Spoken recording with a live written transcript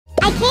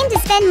came to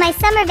spend my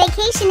summer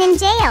vacation in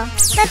jail,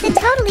 but the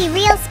totally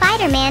real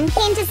Spider-Man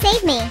came to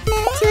save me.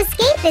 To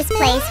escape this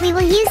place, we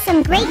will use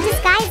some great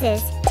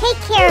disguises, take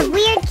care of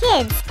weird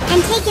kids,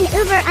 and take an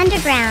Uber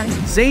underground.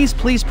 Zaze,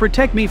 please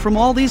protect me from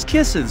all these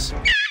kisses.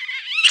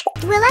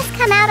 Will us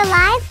come out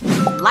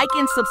alive? Like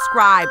and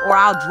subscribe, or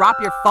I'll drop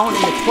your phone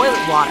in the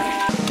toilet water.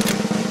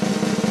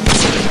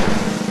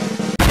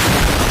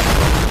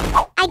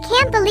 I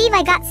can't believe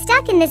I got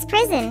stuck in this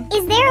prison.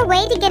 Is there a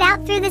way to get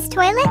out through this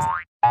toilet?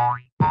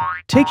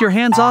 Take your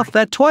hands off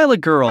that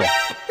toilet, girl.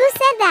 Who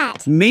said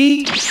that?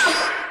 Me?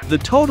 The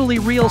totally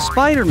real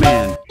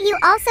Spider-Man. You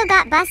also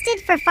got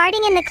busted for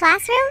farting in the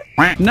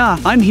classroom? Nah,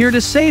 I'm here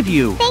to save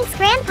you. Thanks,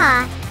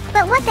 Grandpa.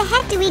 But what the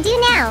heck do we do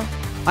now?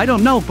 I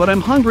don't know, but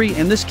I'm hungry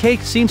and this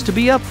cake seems to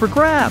be up for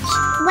grabs.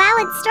 Wow,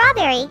 it's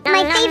strawberry,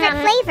 my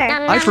favorite flavor.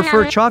 I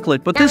prefer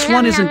chocolate, but this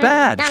one isn't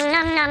bad.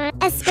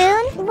 A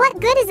spoon? What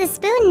good is a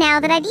spoon now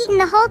that I've eaten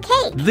the whole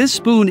cake? This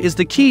spoon is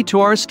the key to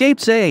our escape,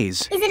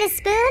 Zaze. Is it a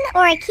spoon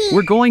or a key?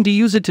 We're going to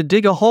use it to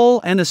dig a hole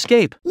and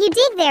escape. You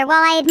dig there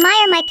while I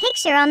admire my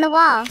picture on the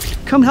wall.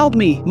 Come help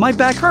me, my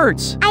back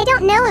hurts. I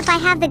don't know if I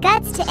have the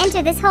guts to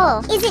enter this hole.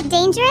 Is it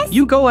dangerous?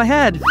 You go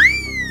ahead.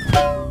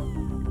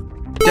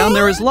 Down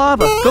there is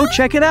lava. Go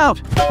check it out.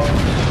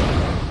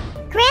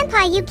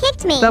 Grandpa, you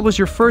kicked me. That was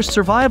your first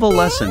survival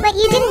lesson. But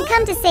you didn't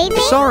come to save me?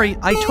 Sorry,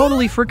 I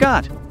totally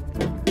forgot.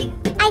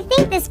 I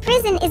think this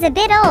prison is a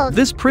bit old.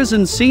 This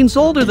prison seems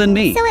older than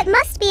me. So it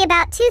must be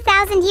about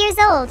 2,000 years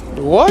old.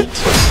 What?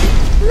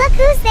 Look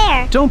who's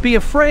there. Don't be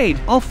afraid.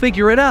 I'll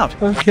figure it out.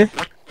 Okay.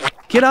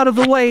 Get out of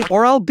the way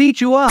or I'll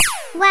beat you up.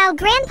 Wow,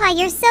 Grandpa,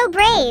 you're so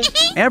brave.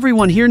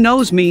 Everyone here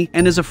knows me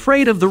and is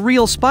afraid of the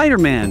real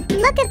Spider-Man.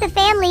 Look at the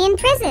family in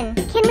prison.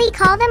 Can we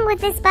call them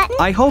with this button?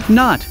 I hope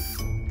not.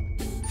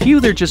 Phew,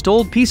 they're just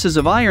old pieces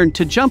of iron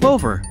to jump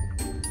over.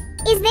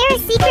 Is there a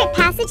secret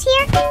passage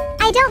here?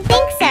 I don't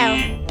think so.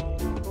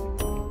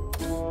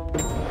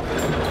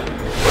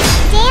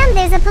 Damn,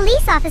 there's a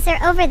police officer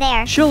over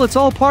there. Chill, it's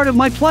all part of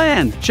my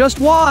plan.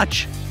 Just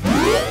watch.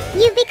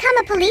 You've become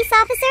a police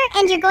officer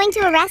and you're going to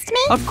arrest me?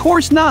 Of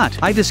course not.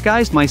 I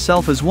disguised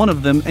myself as one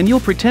of them and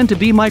you'll pretend to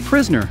be my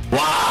prisoner.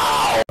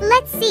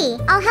 Let's see.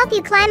 I'll help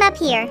you climb up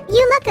here.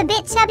 You look a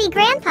bit chubby,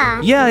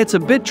 Grandpa. Yeah, it's a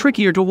bit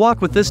trickier to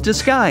walk with this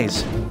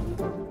disguise.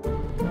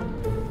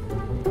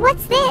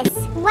 What's this?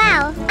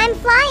 Wow, I'm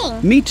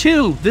flying. Me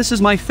too. This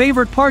is my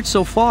favorite part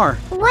so far.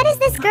 What is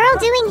this girl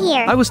doing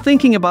here? I was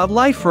thinking about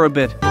life for a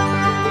bit.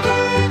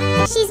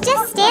 She's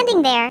just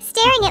standing there,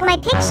 staring at my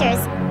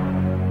pictures.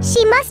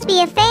 She must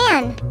be a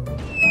fan.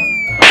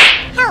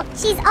 Help,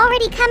 she's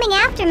already coming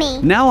after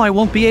me. Now I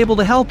won't be able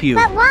to help you.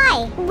 But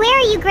why? Where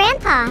are you,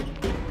 Grandpa?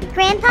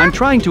 Grandpa? I'm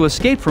trying to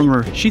escape from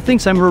her. She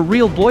thinks I'm her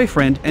real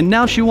boyfriend, and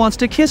now she wants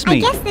to kiss me.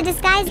 I guess the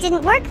disguise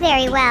didn't work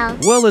very well.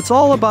 Well, it's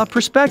all about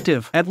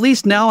perspective. At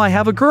least now I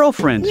have a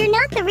girlfriend. You're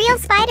not the real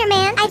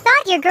Spider-Man. I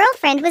thought your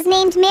girlfriend was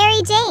named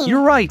Mary Jane.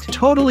 You're right.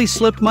 Totally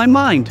slipped my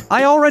mind.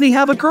 I already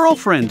have a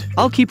girlfriend.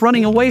 I'll keep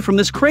running away from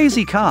this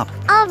crazy cop.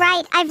 All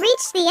right, I've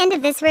reached the end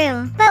of this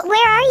room. But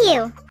where are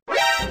you?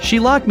 She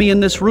locked me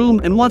in this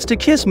room and wants to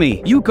kiss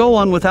me. You go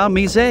on without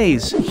me,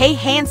 Zaze. Hey,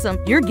 handsome,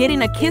 you're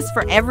getting a kiss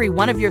for every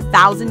one of your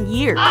 1,000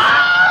 years.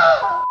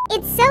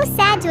 It's so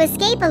sad to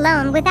escape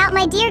alone without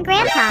my dear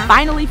Grandpa.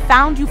 Finally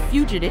found you,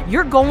 fugitive.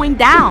 You're going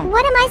down.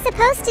 What am I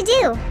supposed to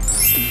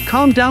do?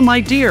 Calm down,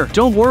 my dear.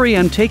 Don't worry,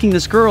 I'm taking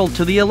this girl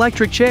to the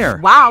electric chair.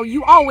 Wow,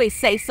 you always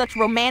say such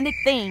romantic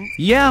things.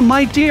 Yeah,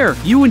 my dear.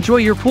 You enjoy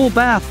your pool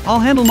bath. I'll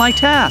handle my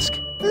task.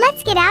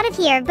 Let's get out of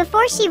here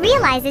before she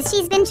realizes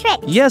she's been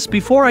tricked. Yes,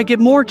 before I get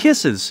more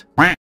kisses.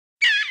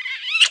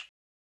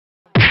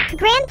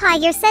 Grandpa,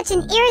 you're such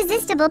an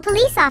irresistible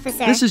police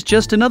officer. This is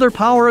just another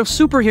power of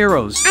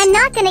superheroes. I'm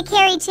not gonna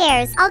carry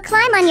chairs. I'll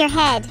climb on your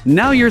head.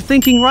 Now you're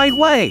thinking right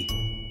way.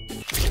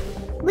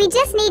 We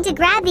just need to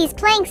grab these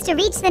planks to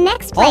reach the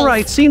next place.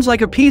 Alright, seems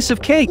like a piece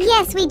of cake.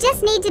 Yes, we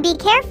just need to be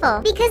careful,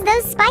 because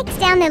those spikes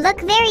down there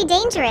look very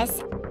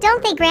dangerous.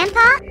 Don't they,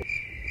 Grandpa?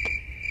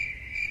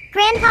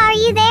 Grandpa, are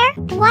you there?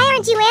 Why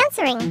aren't you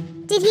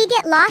answering? Did he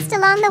get lost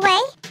along the way?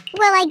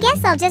 Well, I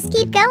guess I'll just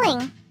keep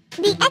going.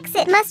 The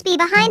exit must be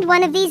behind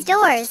one of these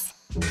doors.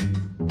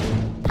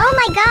 Oh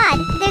my god,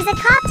 there's a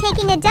cop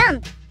taking a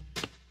dump.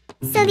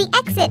 So the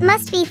exit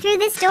must be through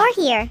this door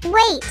here.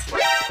 Wait.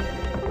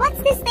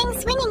 What's this thing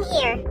swinging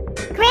here?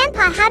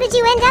 Grandpa, how did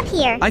you end up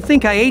here? I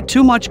think I ate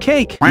too much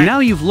cake. Now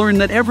you've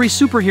learned that every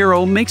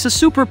superhero makes a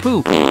super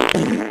poop.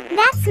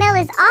 That smell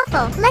is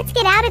awful. Let's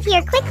get out of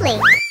here quickly.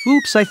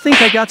 Oops, I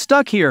think I got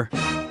stuck here.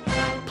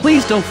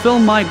 Please don't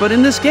film my butt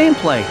in this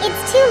gameplay.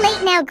 It's too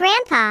late now,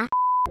 Grandpa.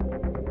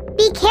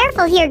 Be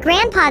careful here,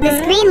 Grandpa.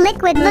 This green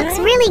liquid looks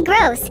really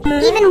gross.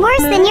 Even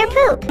worse than your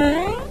poop.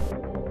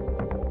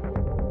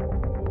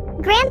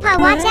 Grandpa,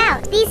 watch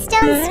out. These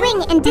stones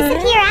swing and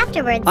disappear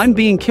afterwards. I'm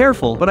being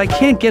careful, but I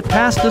can't get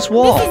past this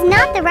wall. This is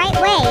not the right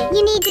way.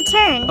 You need to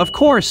turn. Of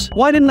course.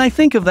 Why didn't I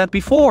think of that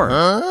before?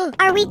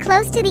 Are we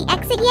close to the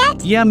exit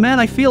yet? Yeah, man,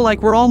 I feel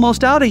like we're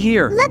almost out of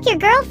here. Look, your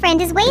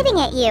girlfriend is waving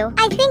at you.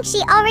 I think she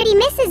already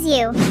misses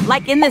you.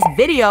 Like in this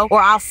video, or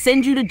I'll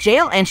send you to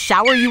jail and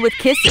shower you with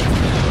kisses.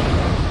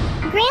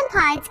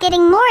 Grandpa, it's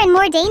getting more and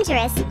more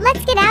dangerous.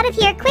 Let's get out of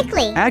here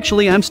quickly.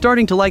 Actually, I'm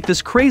starting to like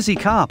this crazy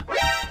cop.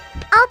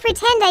 I'll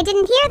pretend I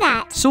didn't hear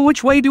that. So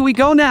which way do we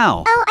go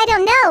now? Oh, I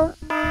don't know.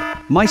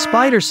 My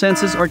spider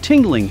senses are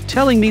tingling,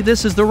 telling me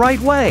this is the right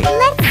way.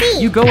 Let's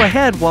see. You go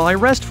ahead while I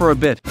rest for a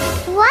bit.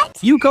 What?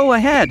 You go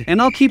ahead,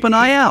 and I'll keep an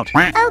eye out.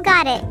 Oh,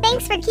 got it.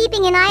 Thanks for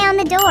keeping an eye on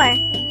the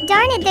door.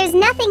 Darn it, there's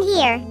nothing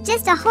here.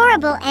 Just a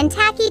horrible and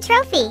tacky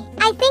trophy.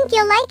 I think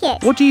you'll like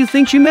it. What do you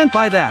think she meant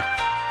by that?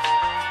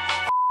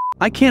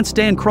 I can't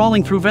stand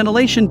crawling through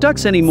ventilation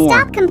ducts anymore.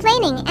 Stop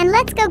complaining and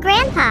let's go,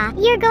 Grandpa.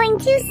 You're going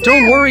too slow.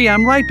 Don't worry,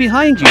 I'm right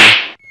behind you.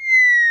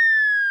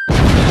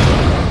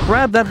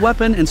 Grab that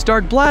weapon and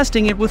start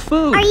blasting it with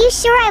food. Are you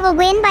sure I will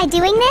win by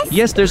doing this?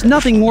 Yes, there's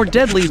nothing more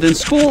deadly than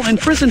school and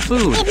prison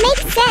food. It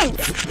makes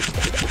sense.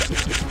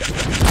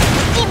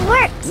 It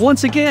worked.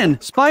 Once again,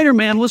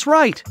 Spider-Man was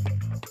right.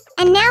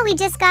 And now we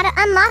just gotta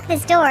unlock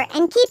this door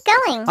and keep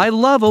going. I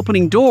love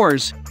opening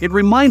doors. It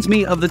reminds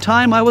me of the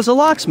time I was a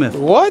locksmith.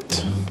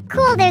 What?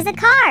 Cool, there's a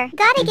car.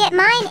 Gotta get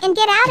mine and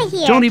get out of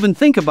here. Don't even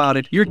think about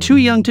it. You're too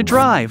young to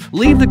drive.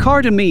 Leave the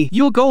car to me.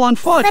 You'll go on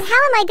foot. But how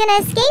am I gonna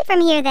escape from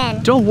here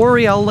then? Don't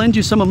worry, I'll lend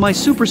you some of my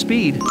super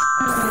speed.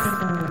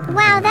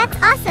 Wow, that's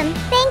awesome.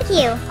 Thank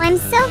you. I'm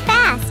so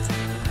fast.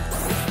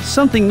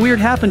 Something weird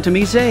happened to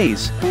me,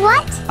 Zaze.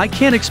 What? I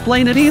can't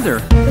explain it either.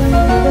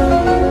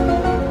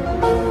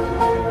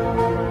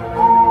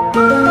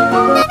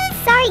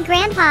 Sorry,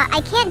 Grandpa,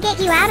 I can't get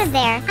you out of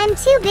there. I'm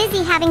too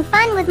busy having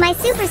fun with my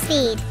super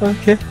speed.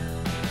 Okay.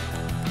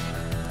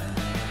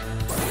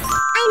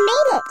 I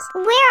made it.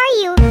 Where are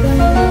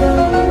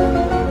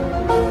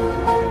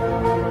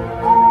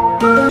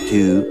you?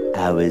 2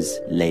 hours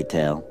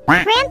later.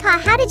 Grandpa,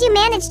 how did you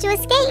manage to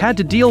escape? Had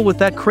to deal with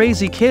that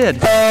crazy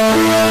kid.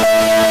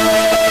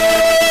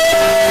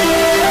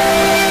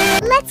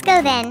 Let's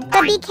go then,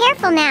 but be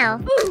careful now.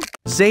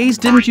 Zaze,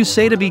 didn't you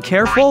say to be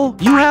careful?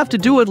 You have to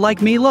do it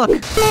like me, look.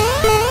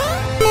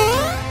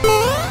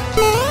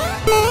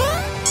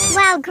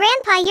 Wow,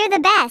 Grandpa, you're the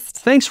best.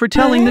 Thanks for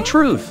telling the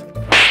truth.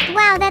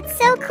 Wow, that's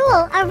so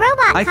cool. A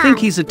robot I cop. think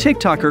he's a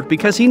TikToker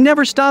because he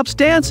never stops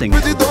dancing.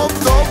 And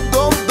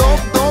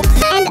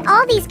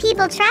all these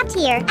people trapped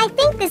here. I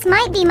think this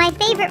might be my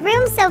favorite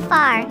room so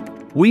far.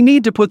 We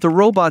need to put the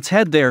robot's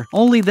head there,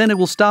 only then it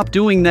will stop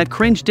doing that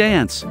cringe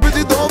dance.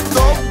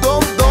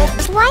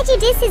 Why'd you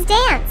diss his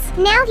dance?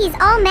 Now he's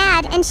all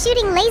mad and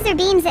shooting laser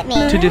beams at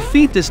me. To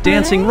defeat this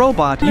dancing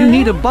robot, you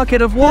need a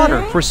bucket of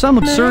water. For some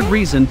absurd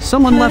reason,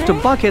 someone left a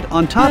bucket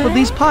on top of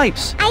these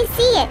pipes. I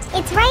see it.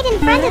 It's right in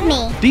front of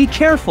me. Be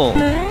careful.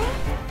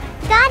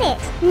 Got it.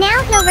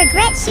 Now he'll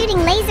regret shooting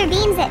laser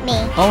beams at me.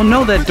 Oh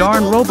no, that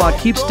darn robot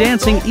keeps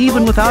dancing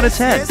even without its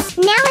head.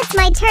 Now it's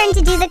my turn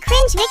to do the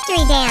cringe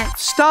victory dance.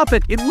 Stop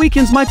it, it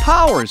weakens my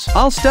powers.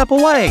 I'll step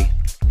away.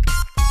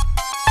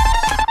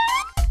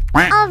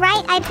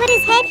 Alright, I put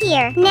his head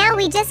here. Now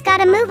we just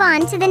gotta move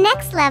on to the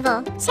next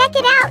level. Check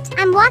it out.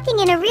 I'm walking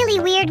in a really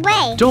weird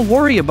way. Don't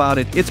worry about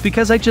it. It's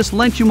because I just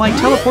lent you my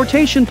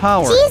teleportation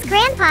power. Jeez,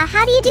 Grandpa,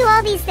 how do you do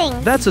all these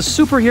things? That's a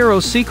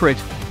superhero secret.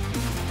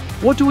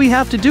 What do we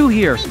have to do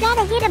here? We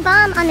gotta hit a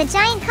bomb on the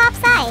giant cop's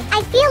eye.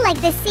 I feel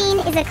like this scene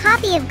is a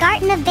copy of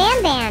Garten of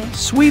Banban.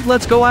 Sweet,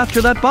 let's go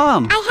after that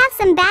bomb. I have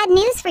some bad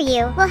news for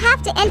you. We'll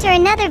have to enter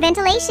another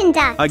ventilation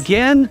duct.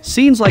 Again?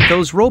 Seems like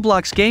those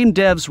Roblox game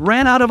devs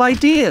ran out of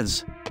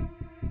ideas.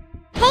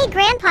 Hey,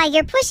 Grandpa,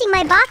 you're pushing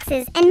my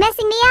boxes and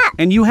messing me up.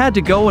 And you had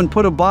to go and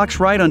put a box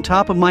right on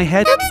top of my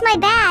head? Oops, my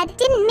bad.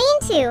 Didn't mean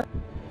to.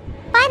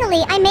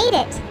 Finally, I made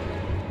it.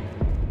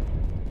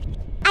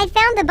 I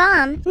found the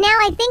bomb. Now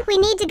I think we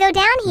need to go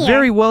down here.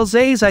 Very well,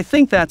 Zaze, I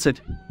think that's it.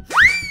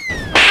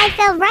 I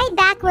fell right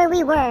back where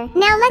we were.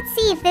 Now let's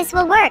see if this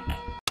will work.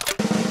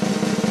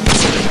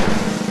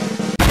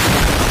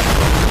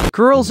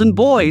 Girls and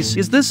boys,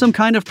 is this some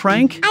kind of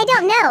prank? I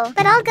don't know,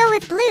 but I'll go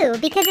with blue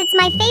because it's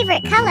my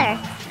favorite color.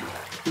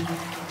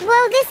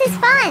 Whoa, this is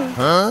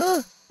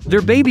fun.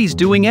 They're babies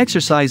doing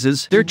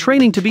exercises. They're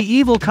training to be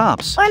evil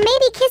cops. Or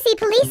maybe kissy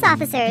police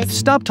officers.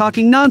 Stop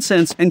talking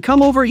nonsense and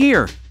come over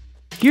here.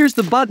 Here's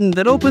the button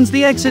that opens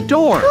the exit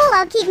door. Cool,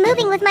 I'll keep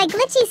moving with my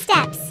glitchy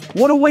steps.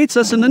 What awaits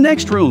us in the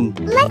next room?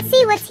 Let's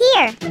see what's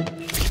here.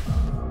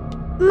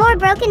 More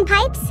broken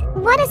pipes?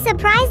 What a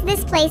surprise,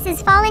 this place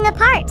is falling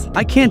apart.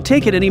 I can't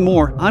take it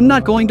anymore. I'm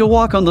not going to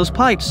walk on those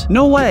pipes.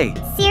 No way.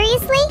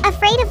 Seriously?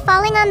 Afraid of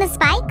falling on the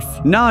spikes?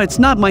 Nah, it's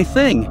not my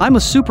thing. I'm a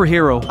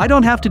superhero. I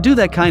don't have to do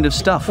that kind of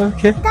stuff.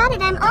 Okay. Got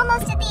it, I'm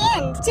almost at the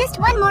end.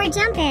 Just one more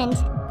jump and...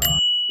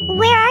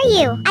 Where are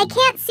you? I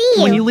can't see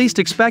you. When you least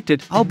expect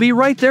it, I'll be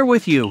right there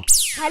with you.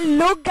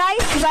 Hello guys,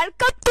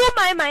 welcome to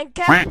my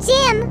Minecraft.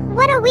 Jim,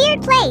 what a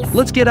weird place.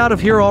 Let's get out of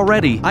here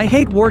already. I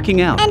hate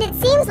working out. And it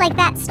seems like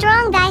that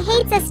strong guy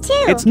hates us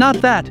too. It's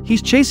not that.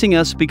 He's chasing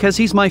us because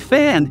he's my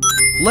fan.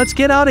 Let's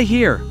get out of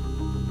here.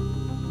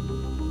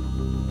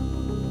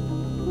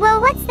 Whoa,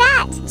 what's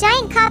that?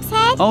 Giant cop's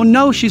head? Oh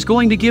no, she's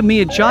going to give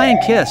me a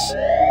giant kiss.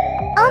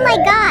 Oh my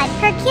god,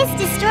 her kiss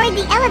destroyed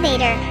the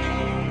elevator.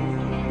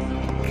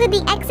 Could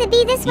the exit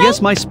be this way?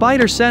 Yes, my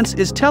spider sense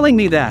is telling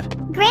me that.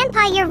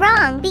 Grandpa, you're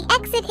wrong. The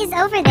exit is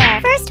over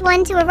there. First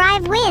one to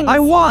arrive wins. I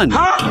won.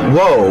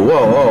 Whoa.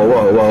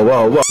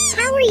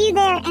 How were you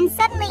there and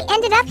suddenly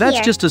ended up That's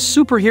here? just a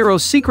superhero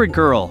secret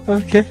girl.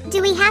 Okay.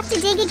 Do we have to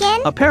dig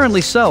again? Apparently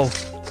so.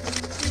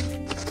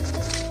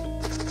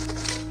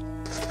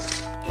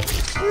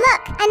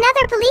 Look,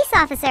 another police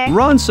officer.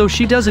 Run so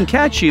she doesn't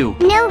catch you.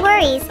 No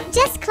worries.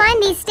 Just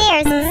climb these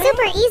stairs.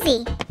 Super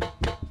easy.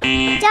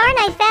 Darn,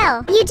 I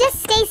fell. You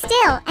just stay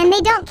still, and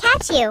they don't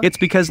catch you. It's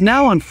because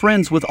now I'm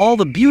friends with all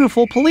the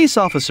beautiful police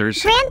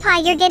officers. Grandpa,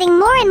 you're getting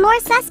more and more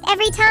sus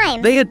every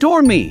time. They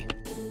adore me.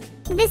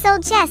 This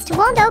old chest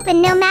won't open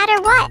no matter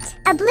what.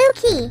 A blue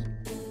key.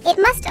 It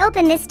must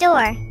open this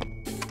door.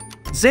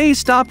 Zaze,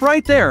 stop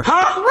right there.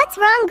 What's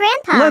wrong,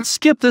 Grandpa? Let's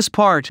skip this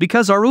part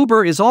because our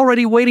Uber is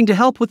already waiting to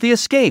help with the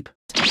escape.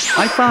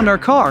 I found our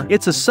car.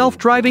 It's a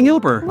self-driving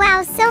Uber.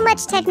 Wow, so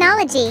much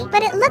technology,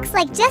 but it looks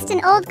like just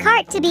an old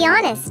cart, to be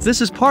honest. This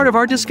is part of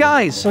our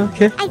disguise.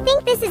 Okay. I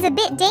think this is a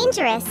bit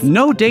dangerous.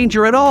 No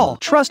danger at all.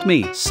 Trust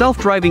me,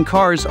 self-driving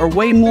cars are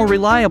way more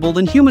reliable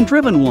than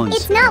human-driven ones.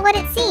 It's not what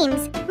it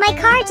seems. My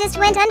car just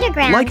went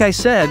underground. Like I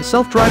said,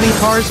 self-driving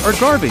cars are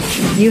garbage.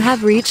 You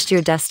have reached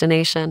your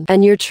destination,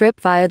 and your trip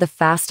via the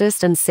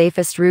fastest and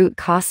safest route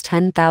costs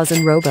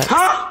 10,000 Robux.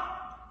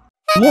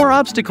 More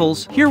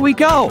obstacles. Here we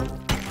go.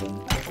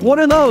 What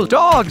are those?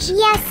 Dogs!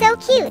 Yeah, so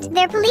cute.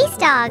 They're police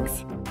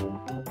dogs.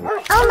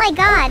 Oh my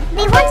god,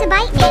 they want to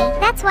bite me.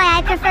 That's why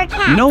I prefer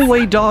cats. No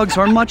way, dogs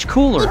are much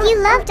cooler. If you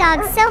love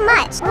dogs so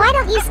much, why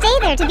don't you stay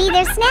there to be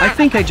their snack? I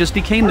think I just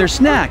became their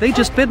snack. They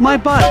just bit my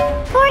butt.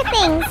 Poor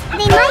things.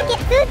 They might get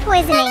food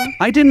poisoning.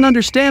 I didn't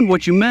understand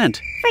what you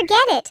meant.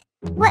 Forget it.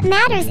 What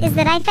matters is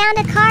that I found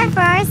a car for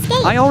our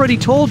escape. I already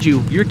told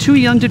you, you're too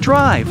young to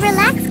drive.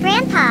 Relax,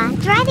 Grandpa.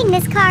 Driving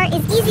this car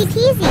is easy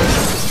peasy.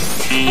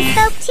 I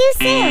spoke too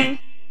soon.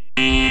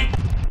 Hey,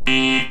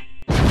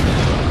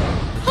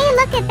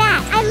 look at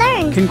that. I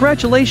learned.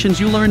 Congratulations,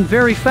 you learned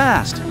very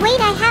fast. Wait,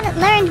 I haven't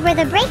learned where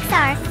the brakes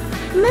are.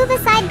 Move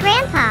aside,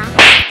 Grandpa.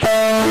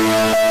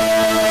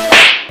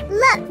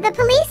 Look, the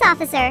police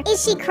officer.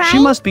 Is she crying? She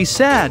must be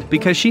sad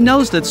because she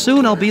knows that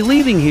soon I'll be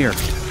leaving here.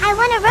 I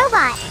want a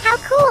robot. How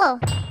cool.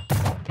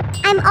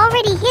 I'm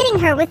already hitting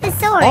her with the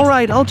sword.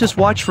 Alright, I'll just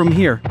watch from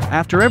here.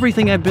 After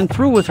everything I've been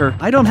through with her,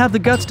 I don't have the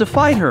guts to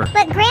fight her.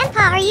 But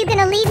Grandpa, are you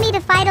gonna leave me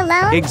to fight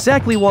alone?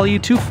 Exactly while you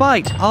two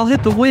fight. I'll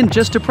hit the wind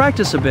just to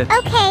practice a bit.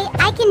 Okay,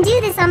 I can do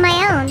this on my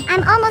own.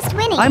 I'm almost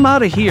winning. I'm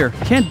out of here.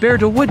 Can't bear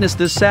to witness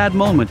this sad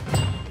moment.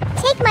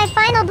 Take my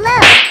final blow.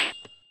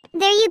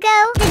 There you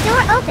go. The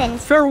door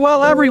opens.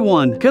 Farewell,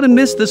 everyone. Gonna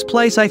miss this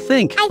place, I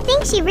think. I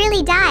think she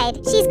really died.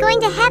 She's going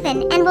to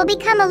heaven and will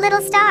become a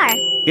little star.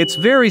 It's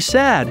very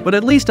sad, but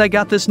at least I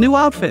got this new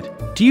outfit.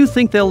 Do you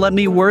think they'll let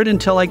me wear it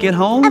until I get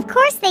home? Of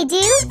course they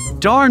do.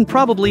 Darn,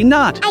 probably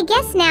not. I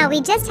guess now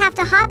we just have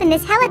to hop in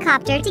this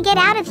helicopter to get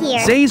out of here.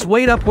 Zaze,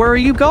 wait up, where are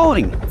you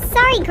going?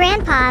 Sorry,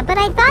 Grandpa, but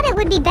I thought it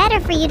would be better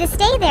for you to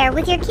stay there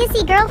with your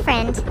kissy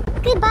girlfriend.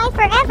 Goodbye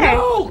forever.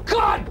 No!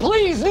 God,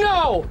 please,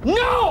 no!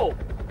 No!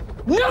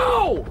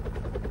 No!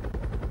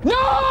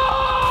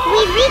 No!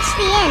 We've reached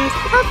the end.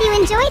 Hope you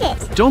enjoyed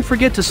it. Don't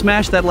forget to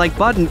smash that like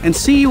button and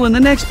see you in the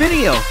next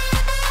video.